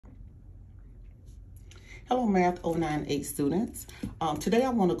Hello, Math 098 students. Today I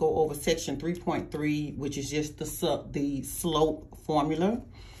want to go over section 3.3, which is just the slope formula.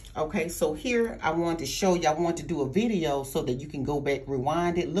 Okay, so here I want to show you, I want to do a video so that you can go back,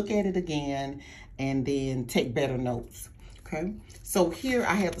 rewind it, look at it again, and then take better notes. Okay, so here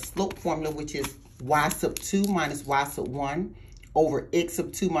I have the slope formula, which is y sub 2 minus y sub 1 over x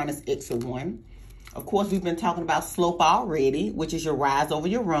sub 2 minus x sub 1. Of course, we've been talking about slope already, which is your rise over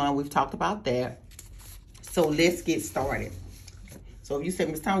your run. We've talked about that. So let's get started. So if you say,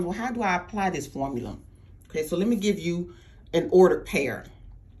 Ms. Thomas, well, how do I apply this formula? Okay, so let me give you an ordered pair.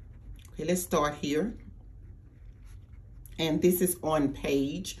 Okay, let's start here. And this is on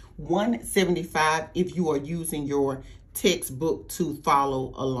page 175 if you are using your textbook to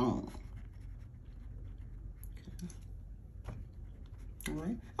follow along. Okay. All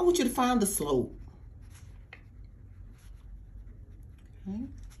right, I want you to find the slope. Okay.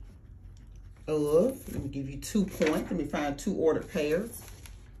 Let me give you 2 points. Let me find 2 ordered pairs.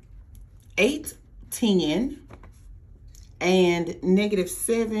 8, 10, and negative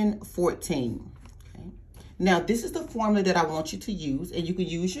 7, 14. Okay. Now, this is the formula that I want you to use, and you can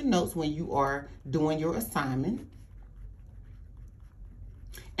use your notes when you are doing your assignment.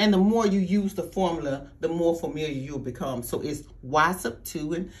 And the more you use the formula, the more familiar you'll become. So it's y sub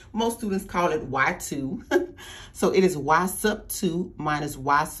 2, and most students call it y2. So it is y sub 2 minus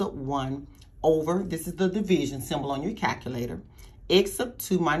y sub 1 over, this is the division symbol on your calculator, x sub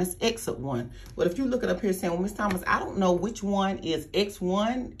 2 minus x sub 1. But if you look it up here saying, well, Ms. Thomas, I don't know which one is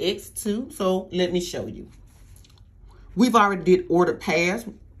x1, x2, so let me show you. We've already did ordered pairs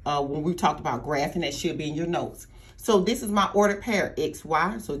when we talked about graphing. That should be in your notes. So this is my ordered pair, x,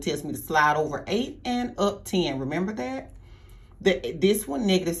 y. So it tells me to slide over 8 and up 10. Remember that? This one,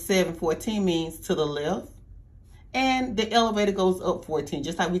 negative 7, 14 means to the left. And the elevator goes up 14,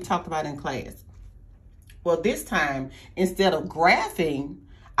 just like we talked about in class. Well, this time, instead of graphing,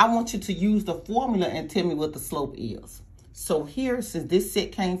 I want you to use the formula and tell me what the slope is. So here, since this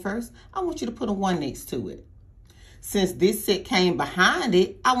set came first, I want you to put a 1 next to it. Since this set came behind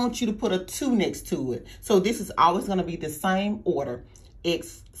it, I want you to put a 2 next to it. So this is always going to be the same order.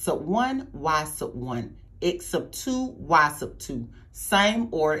 X sub 1, y sub 1. X sub 2, y sub 2. Same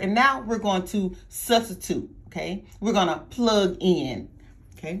order. And now we're going to substitute. Okay, we're gonna plug in.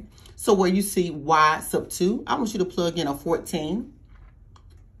 Okay, so where you see y sub 2, I want you to plug in a 14.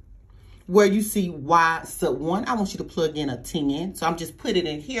 Where you see y sub 1, I want you to plug in a 10. So I'm just putting it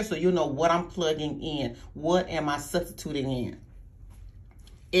in here so you know what I'm plugging in. What am I substituting in?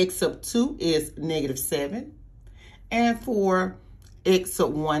 X sub 2 is negative 7. And for x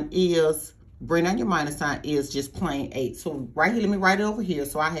sub 1 is, bring down your minus sign, is just plain 8. So right here, let me write it over here.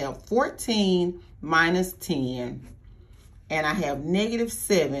 So I have 14 minus 10, and I have negative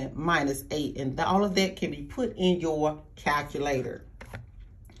 7 minus 8, and all of that can be put in your calculator.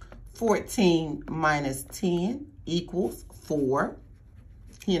 14 minus 10 equals 4,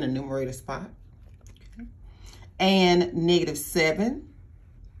 here in the numerator spot. Okay. And negative 7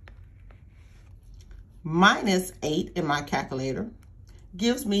 minus 8 in my calculator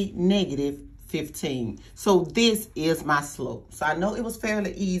gives me negative 15. So this is my slope. So I know it was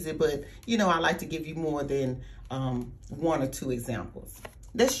fairly easy, but you know, I like to give you more than 1 or 2 examples.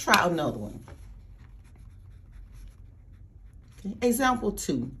 Let's try another one. Okay. Example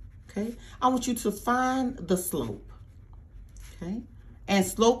 2. Okay, I want you to find the slope. Okay, and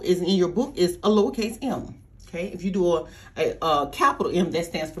slope is in your book is a lowercase m. Okay, if you do a capital M, that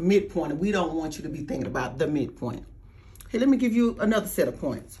stands for midpoint, and we don't want you to be thinking about the midpoint. Okay, let me give you another set of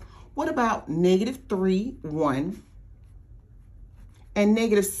points. What about negative 3, 1, and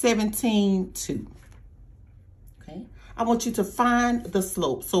negative 17, 2? Okay, I want you to find the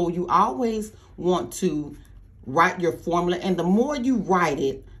slope. So you always want to write your formula, and the more you write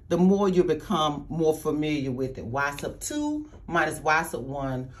it, the more you become more familiar with it. Y sub 2 minus y sub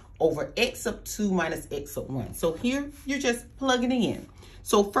 1 over x sub 2 minus x sub 1. So here, you're just plugging it in.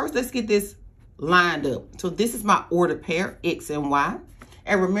 So first, let's get this lined up. So this is my ordered pair, x and y.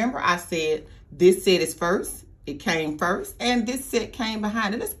 And remember, I said this set is first. It came first. And this set came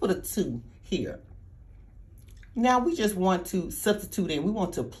behind it. Let's put a 2 here. Now, we just want to substitute in. We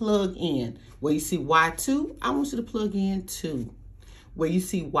want to plug in. Where you see y2, I want you to plug in 2. Where you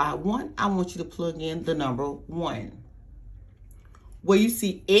see y1, I want you to plug in the number 1. Where you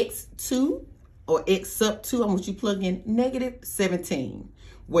see x2 or x sub 2, I want you to plug in negative 17.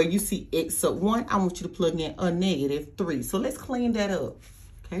 Where you see x sub 1, I want you to plug in a negative 3. So let's clean that up,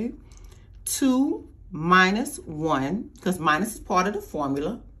 okay? 2 minus 1, because minus is part of the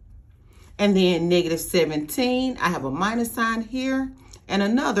formula. And then negative 17, I have a minus sign here and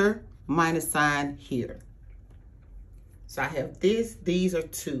another minus sign here. So I have this, these are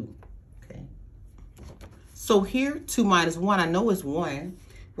 2, okay? So here, 2 minus 1, I know it's 1.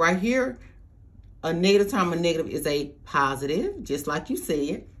 Right here, a negative times a negative is a positive, just like you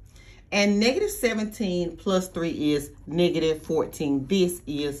said. And negative 17 plus 3 is negative 14. This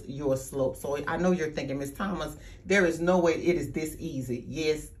is your slope. So I know you're thinking, Ms. Thomas, there is no way it is this easy.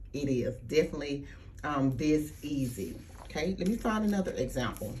 Yes, it is. Definitely this easy. Okay, let me find another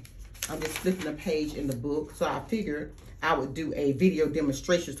example. I'm just flipping a page in the book. So I figured I would do a video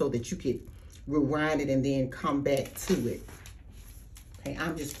demonstration so that you could rewind it and then come back to it. Okay,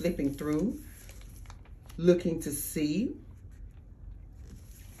 I'm just flipping through, looking to see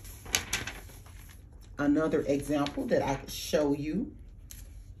another example that I could show you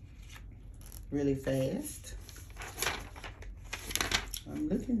really fast. I am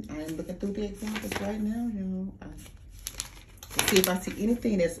looking through the examples right now, y'all. To see if I see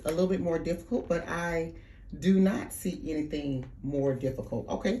anything that's a little bit more difficult, but I do not see anything more difficult.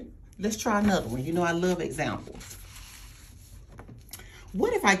 Okay, let's try another one. You know I love examples.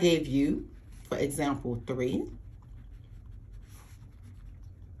 What if I gave you, for example 3,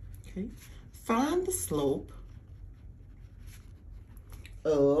 okay, find the slope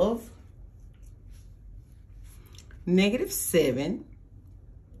of negative 7,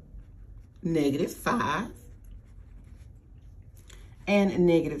 negative 5, and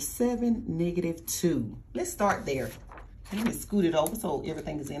negative 7, negative 2. Let's start there. Let me scoot it over so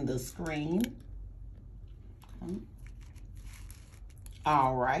everything is in the screen. Okay.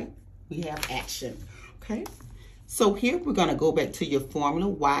 All right, we have action. Okay, so here we're going to go back to your formula,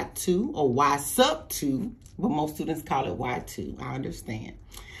 y2 or y sub 2, but most students call it y2, I understand,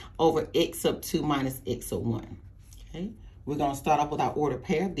 over x sub 2 minus x sub 1. Okay, we're going to start off with our ordered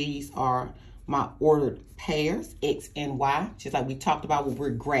pair. These are my ordered pairs, x and y, just like we talked about when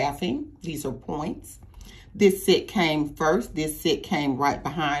we're graphing. These are points. This set came first. This set came right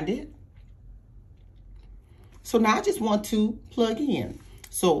behind it. So now I just want to plug in.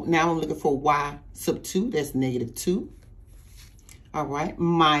 So now I'm looking for y sub 2, that's negative 2. All right,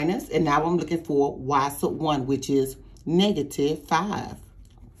 minus, and now I'm looking for y sub 1, which is negative 5.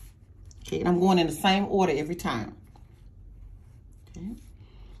 Okay, and I'm going in the same order every time. Okay.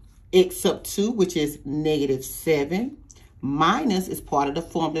 X sub 2, which is negative 7, minus is part of the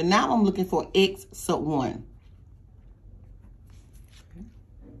formula. Now I'm looking for x sub 1.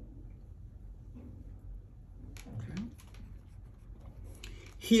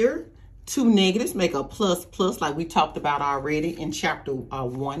 Here, 2 negatives make a plus plus like we talked about already in chapter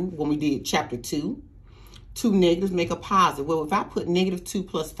 1 when we did chapter 2. 2 negatives make a positive. Well, if I put negative 2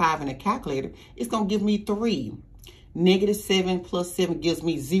 plus 5 in a calculator, it's going to give me 3. Negative 7 plus 7 gives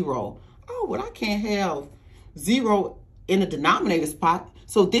me 0. Oh, well, I can't have 0 in the denominator spot.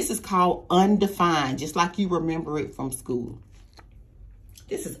 So this is called undefined, just like you remember it from school.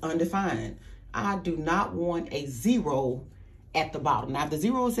 This is undefined. I do not want a 0 at the bottom. Now, if the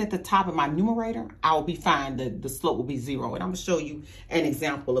 0 is at the top of my numerator, I will be fine. The slope will be 0. And I'm going to show you an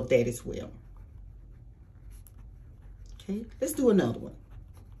example of that as well. Okay, let's do another one.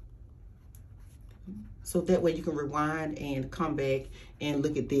 So that way you can rewind and come back and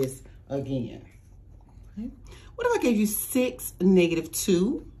look at this again. Okay. What if I gave you 6, negative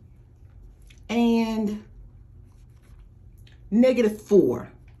 2, and negative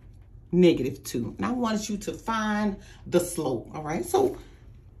 4, negative 2. And I wanted you to find the slope, all right? So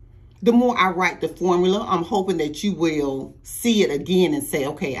the more I write the formula, I'm hoping that you will see it again and say,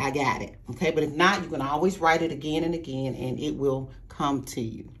 okay, I got it, okay? But if not, you can always write it again and again, and it will come to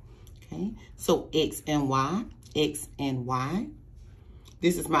you, okay? So x and y, x and y.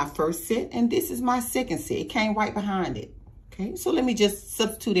 This is my first set, and this is my second set. It came right behind it, okay? So let me just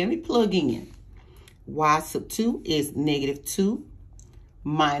substitute in. Let me plug in. Y sub 2 is negative 2.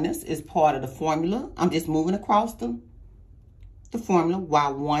 Minus is part of the formula. I'm just moving across the formula.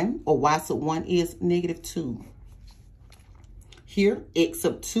 Y1 or y sub 1 is negative 2. Here, x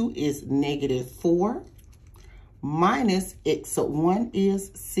sub 2 is negative 4. Minus x sub 1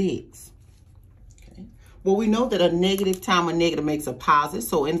 is 6. Okay. Well, we know that a negative times a negative makes a positive.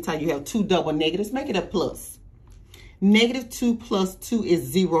 So anytime you have 2 double negatives, make it a plus. Negative 2 plus 2 is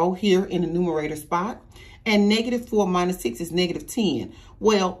 0 here in the numerator spot. And negative 4 minus 6 is negative 10.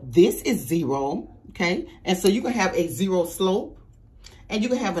 Well, this is 0, okay? And so you can have a 0 slope, and you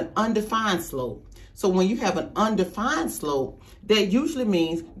can have an undefined slope. So when you have an undefined slope, that usually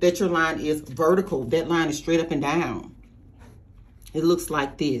means that your line is vertical. That line is straight up and down. It looks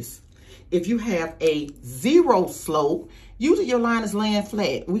like this. If you have a 0 slope, usually your line is laying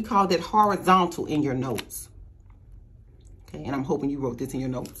flat. We call that horizontal in your notes. Okay, and I'm hoping you wrote this in your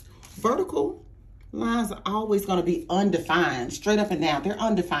notes. Vertical Lines are always going to be undefined, straight up and down. They're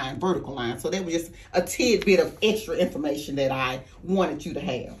undefined vertical lines. So that was just a tidbit of extra information that I wanted you to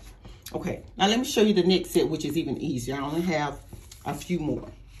have. Okay, now let me show you the next set, which is even easier. I only have a few more.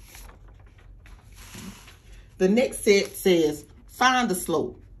 The next set says, find the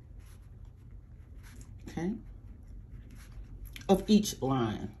slope, okay, of each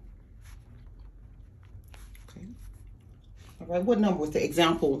line. Okay. All right, what number was the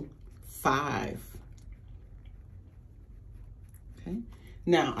example? 5. Okay.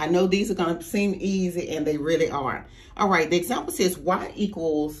 Now, I know these are going to seem easy, and they really are. All right, the example says y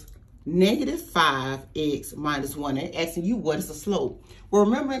equals -5x minus 1. And asking you, what is the slope? Well,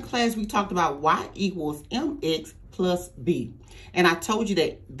 remember in class, we talked about y equals mx plus b. And I told you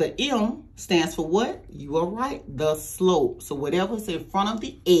that the m stands for what? You are right, the slope. So whatever's in front of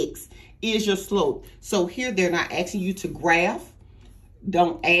the x is your slope. So here, they're not asking you to graph.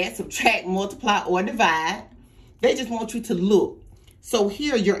 Don't add, subtract, multiply, or divide. They just want you to look. So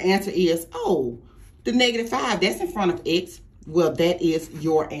here, your answer is, oh, the -5, that's in front of x. Well, that is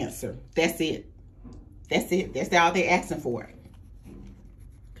your answer. That's it. That's it. That's all they're asking for.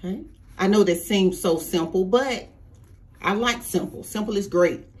 Okay. I know that seems so simple, but I like simple. Simple is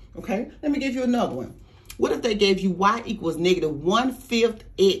great. Okay. Let me give you another one. What if they gave you y equals -1/5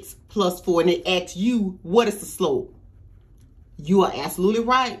 x plus 4, and they ask you, what is the slope? You are absolutely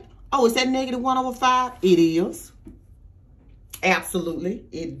right. Oh, is that -1/5? It is. Absolutely.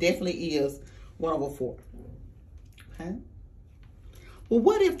 It definitely is 1/4. Okay. Well,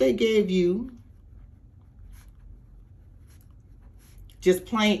 what if they gave you just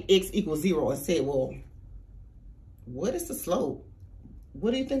plain x equals 0 and said, well, what is the slope?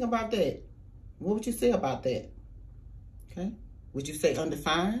 What do you think about that? What would you say about that? Okay. Would you say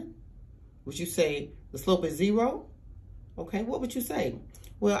undefined? Would you say the slope is 0? Okay. What would you say?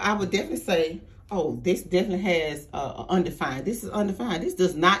 Well, I would definitely say, oh, this definitely has undefined. This is undefined. This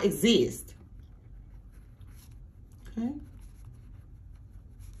does not exist. Okay.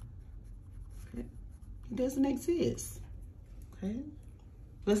 It doesn't exist. Okay.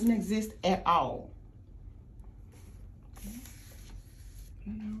 Doesn't exist at all. Okay.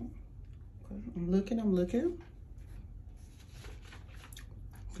 Okay. I'm looking.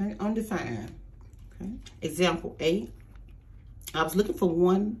 Okay. Undefined. Okay. Example 8. I was looking for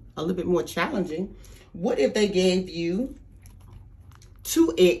one a little bit more challenging. What if they gave you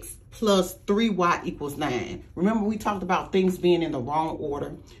 2x plus 3y equals 9? Remember, we talked about things being in the wrong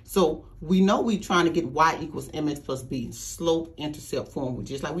order. So we know we're trying to get y equals mx plus b, slope-intercept form,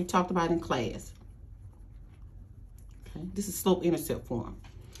 just like we talked about in class. Okay, this is slope-intercept form.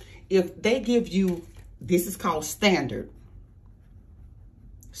 If they give you, this is called standard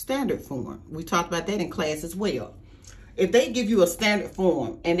form. We talked about that in class as well. If they give you a standard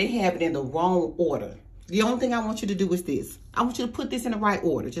form and they have it in the wrong order, the only thing I want you to do is this. I want you to put this in the right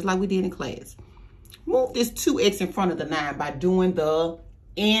order, just like we did in class. Move this 2x in front of the 9 by doing the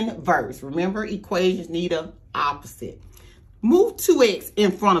inverse. Remember, equations need an opposite. Move 2x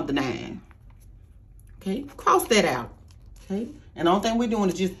in front of the 9. Okay, cross that out. Okay, and the only thing we're doing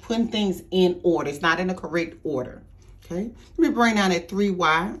is just putting things in order. It's not in the correct order. Okay, let me bring down that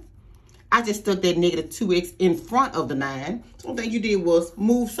 3y. I just stuck that -2x in front of the 9. So the thing you did was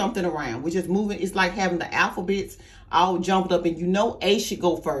move something around. We're just moving. It's like having the alphabets all jumped up, and you know A should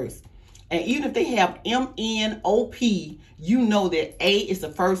go first. And even if they have M-N-O-P, you know that A is the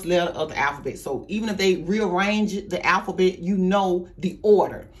first letter of the alphabet. So even if they rearrange the alphabet, you know the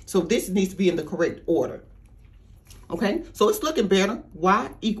order. So this needs to be in the correct order. Okay, so it's looking better. Y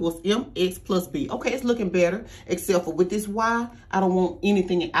equals mx plus b. Okay, it's looking better, except for with this y, I don't want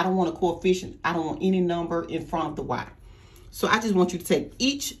anything. I don't want a coefficient. I don't want any number in front of the y. So I just want you to take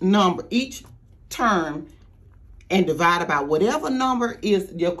each number, each term, and divide by whatever number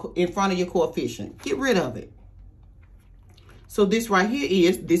is in front of your coefficient. Get rid of it. So this right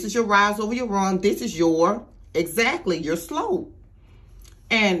here this is your rise over your run. This is exactly your slope.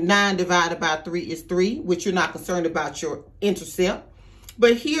 And 9 divided by 3 is 3, which you're not concerned about your intercept.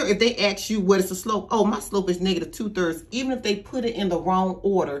 But here, if they ask you what is the slope, oh, my slope is -2/3. Even if they put it in the wrong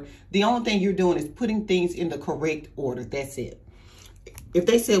order, the only thing you're doing is putting things in the correct order. That's it. If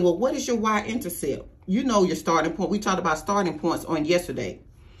they say, well, what is your y-intercept? You know your starting point. We talked about starting points on yesterday.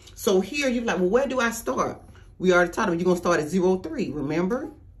 So here, you're like, well, where do I start? We already talked about you're going to start at 0, 3, remember?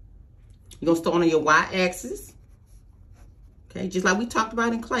 You're going to start on your y-axis. Okay, just like we talked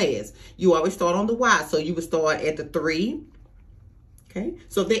about in class. You always start on the y, so you would start at the 3. Okay,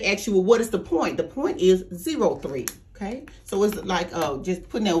 so if they ask you, well, what is the point? The point is 0, 3. Okay, so it's like just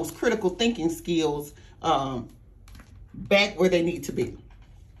putting those critical thinking skills back where they need to be.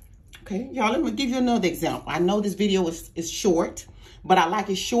 Okay, y'all, let me give you another example. I know this video is short, but I like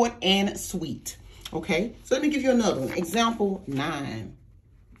it short and sweet. Okay, so let me give you another one. Example 9.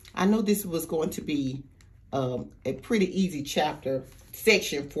 I know this was going to be a pretty easy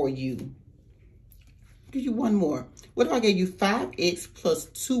section for you. I'll give you one more. What if I gave you 5x plus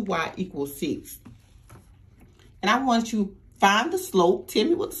 2y equals 6? And I want you to find the slope. Tell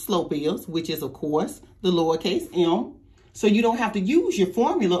me what the slope is, which is, of course, the lowercase m. So you don't have to use your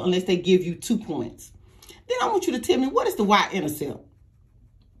formula unless they give you 2 points. Then I want you to tell me, what is the y-intercept?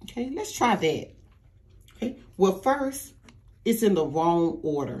 Okay, let's try that. Okay, well, first, it's in the wrong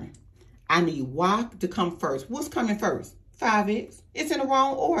order. I need y to come first. What's coming first? 5x. It's in the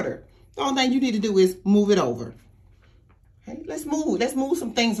wrong order. The only thing you need to do is move it over. Okay, let's move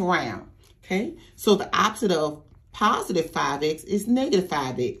some things around. Okay, so the opposite of positive 5x is negative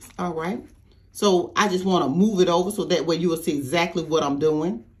 5x. All right, so I just want to move it over so that way you will see exactly what I'm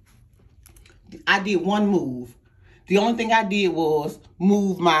doing. I did one move. The only thing I did was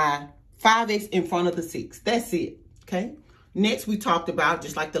move my 5x in front of the 6. That's it. Okay, next we talked about,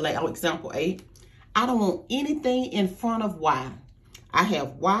 just like the example 8, I don't want anything in front of y. I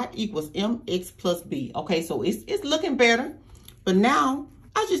have y equals mx plus b. Okay, so it's looking better. But now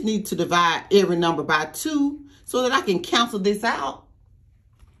I just need to divide every number by 2 so that I can cancel this out.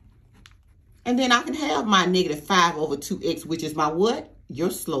 And then I can have my negative 5 over 2x, which is my what? Your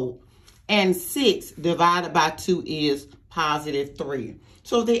slope. And 6 divided by 2 is positive 3.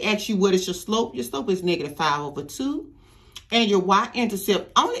 So if they ask you what is your slope is negative 5 over 2. And your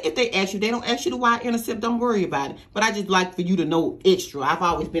y-intercept, only if they ask you, they don't ask you the y-intercept, don't worry about it. But I just like for you to know extra. I've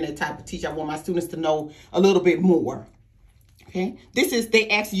always been that type of teacher. I want my students to know a little bit more. Okay, they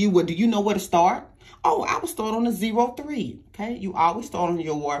ask you, well, do you know where to start? Oh, I would start on the 0, 3. Okay, you always start on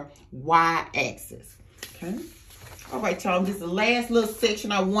your y-axis. Okay, all right, y'all, this is the last little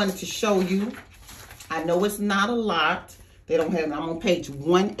section I wanted to show you. I know it's not a lot. They don't have, I'm on page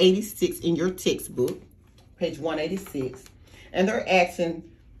 186 in your textbook, page 186. And they're asking,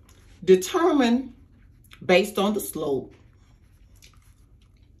 determine, based on the slope,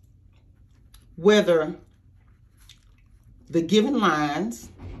 whether the given lines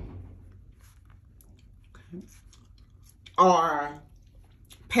are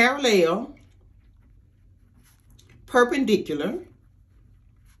parallel, perpendicular,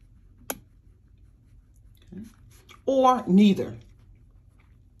 or neither.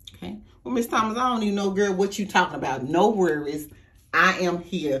 Okay. Well, Miss Thomas, I don't even know, girl, what you talking about. No worries. I am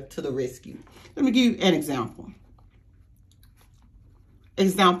here to the rescue. Let me give you an example.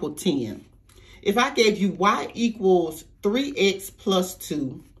 Example 10. If I gave you y equals 3x plus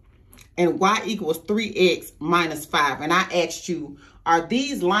 2 and y equals 3x minus 5, and I asked you, are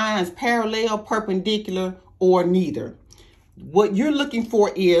these lines parallel, perpendicular, or neither? What you're looking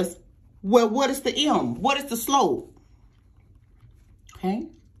for is, well, what is the m? What is the slope? Okay.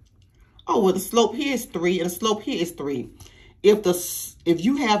 Oh, well, the slope here is 3 and the slope here is 3. If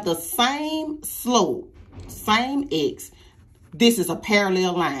you have the same slope, same x, this is a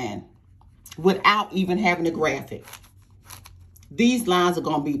parallel line without even having to graph it. These lines are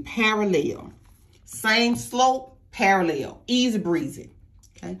going to be parallel. Same slope, parallel. Easy breezy.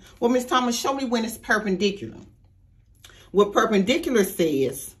 Okay. Well, Miss Thomas, show me when it's perpendicular. What perpendicular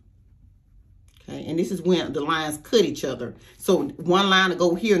says, okay, and this is when the lines cut each other. So one line will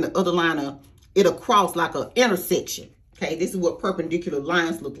go here and the other line, it'll cross like an intersection. Okay, this is what perpendicular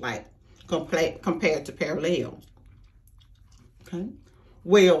lines look like compared to parallel. Okay,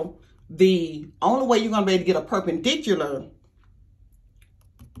 well, the only way you're going to be able to get a perpendicular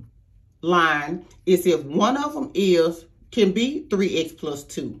line is if one of them can be 3x plus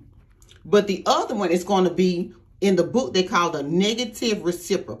 2. But the other one is going to be, in the book, they call the negative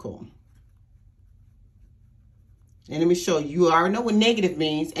reciprocal. And let me show you. You already know what negative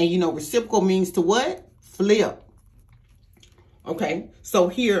means. And you know reciprocal means to what? Flip. Okay. So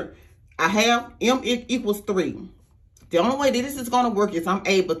here I have m equals 3. The only way that this is going to work is I'm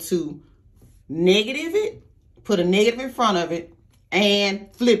able to negative it, put a negative in front of it, and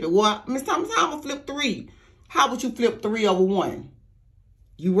flip it. Well, Miss Thomas, how am I going to flip 3? How would you flip 3 over 1?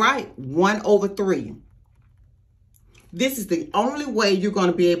 You right, 1 over 3. This is the only way you're going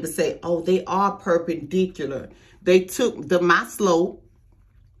to be able to say, oh, they are perpendicular. They took my slope,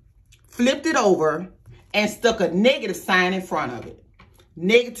 flipped it over, and stuck a negative sign in front of it.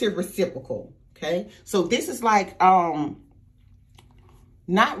 Negative reciprocal, okay? So this is like not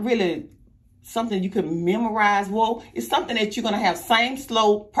really something you can memorize. Well, it's something that you're going to have same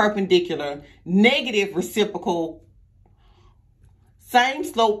slope, perpendicular, negative reciprocal, same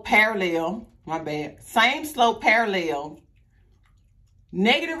slope, parallel, my bad, same slope, parallel,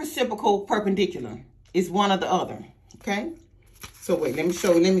 Negative reciprocal perpendicular is one or the other, okay? So wait, let me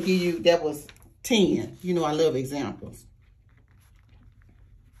show you. Let me give you, that was 10. You know I love examples.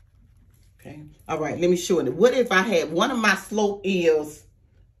 Okay, all right, let me show you. What if I had, one of my slope is,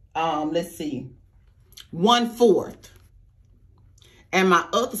 let's see, 1/4. And my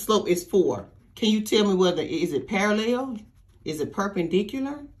other slope is 4. Can you tell me whether, is it parallel? Is it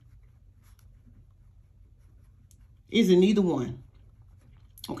perpendicular? Is it neither one?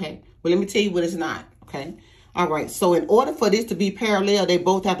 Okay, well, let me tell you what it's not, okay? All right, so in order for this to be parallel, they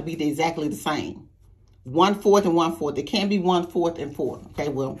both have to be exactly the same. 1/4 and 1/4. It can't be 1/4 and 4. Okay,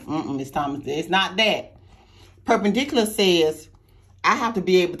 well, Miss Thomas, it's not that. Perpendicular says I have to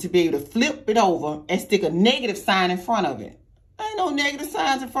be able to flip it over and stick a negative sign in front of it. Ain't no negative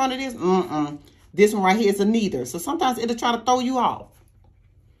signs in front of this. This one right here is a neither. So sometimes it'll try to throw you off.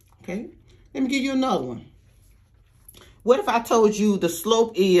 Okay, let me give you another one. What if I told you the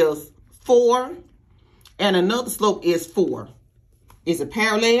slope is 4 and another slope is 4? Is it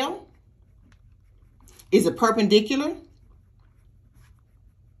parallel? Is it perpendicular?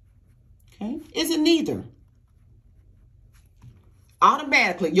 Okay. Is it neither?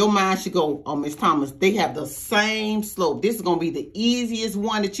 Automatically, your mind should go, oh, Miss Thomas, they have the same slope. This is going to be the easiest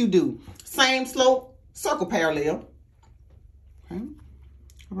one that you do. Same slope, circle parallel. Okay.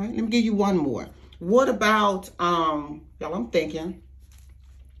 All right, let me give you one more. What about, y'all, I'm thinking,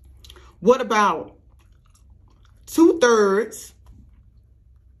 what about 2/3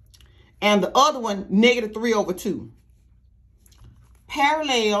 and the other one, -3/2?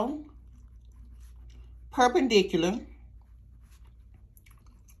 Parallel, perpendicular,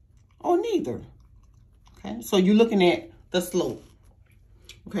 or neither. Okay, so you're looking at the slope.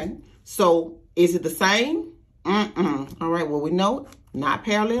 Okay, so is it the same? All right, well, we know not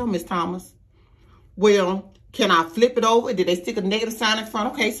parallel, Miss Thomas. Well, can I flip it over? Did they stick a negative sign in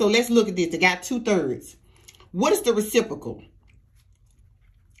front? Okay, so let's look at this. They got 2/3. What is the reciprocal?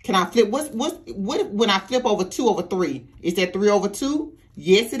 Can I flip? What when I flip over 2/3? Is that 3/2?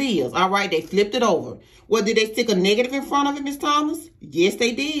 Yes, it is. All right, they flipped it over. Well, did they stick a negative in front of it, Miss Thomas? Yes,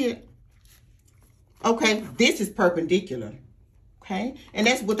 they did. Okay, this is perpendicular. Okay, and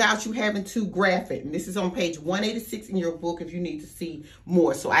that's without you having to graph it. And this is on page 186 in your book if you need to see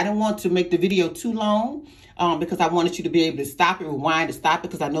more. So I don't want to make the video too long because I wanted you to be able to stop it, rewind to stop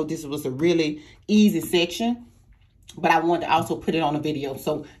it, because I know this was a really easy section. But I wanted to also put it on a video.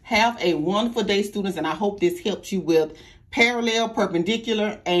 So have a wonderful day, students, and I hope this helps you with parallel,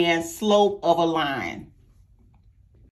 perpendicular, and slope of a line.